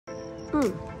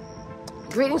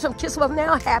Greetings from Kiss Wealth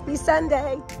Now. Happy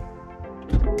Sunday.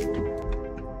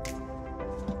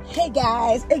 Hey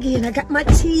guys, again, I got my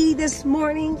tea this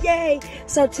morning. Yay.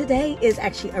 So today is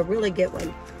actually a really good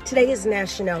one. Today is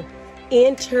National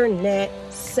Internet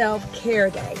Self-Care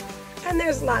Day. And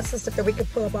there's lots of stuff that we can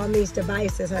pull up on these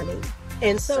devices, honey.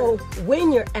 And so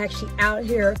when you're actually out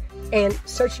here and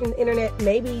searching the internet,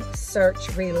 maybe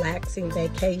search relaxing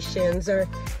vacations or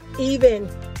even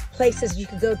places you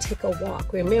could go take a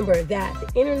walk. Remember that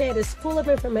the internet is full of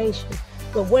information,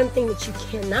 but one thing that you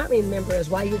cannot remember is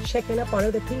while you're checking up on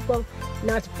other people,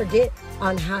 not to forget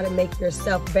on how to make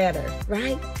yourself better,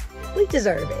 right? We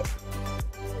deserve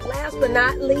it. Last but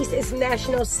not least, it's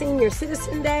National Senior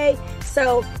Citizen Day.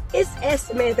 So it's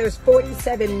estimated there's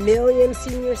 47 million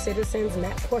senior citizens, and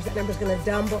that, of course, that number is going to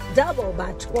double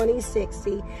by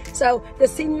 2060. So the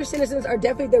senior citizens are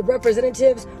definitely the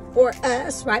representatives for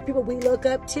us, right? People we look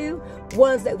up to,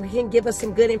 ones that can give us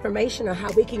some good information on how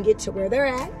we can get to where they're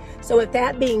at. So with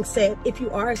that being said, if you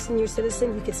are a senior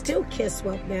citizen, you can still Kiss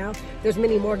Wealth Now. There's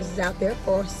many mortgages out there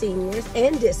for seniors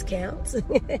and discounts.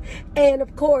 And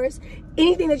of course,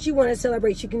 anything that you want to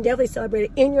celebrate, you can definitely celebrate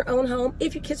it in your own home.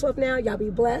 If you Kiss Wealth Now, y'all be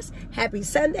blessed. Happy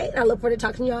Sunday. And I look forward to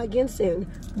talking to y'all again soon.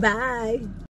 Bye.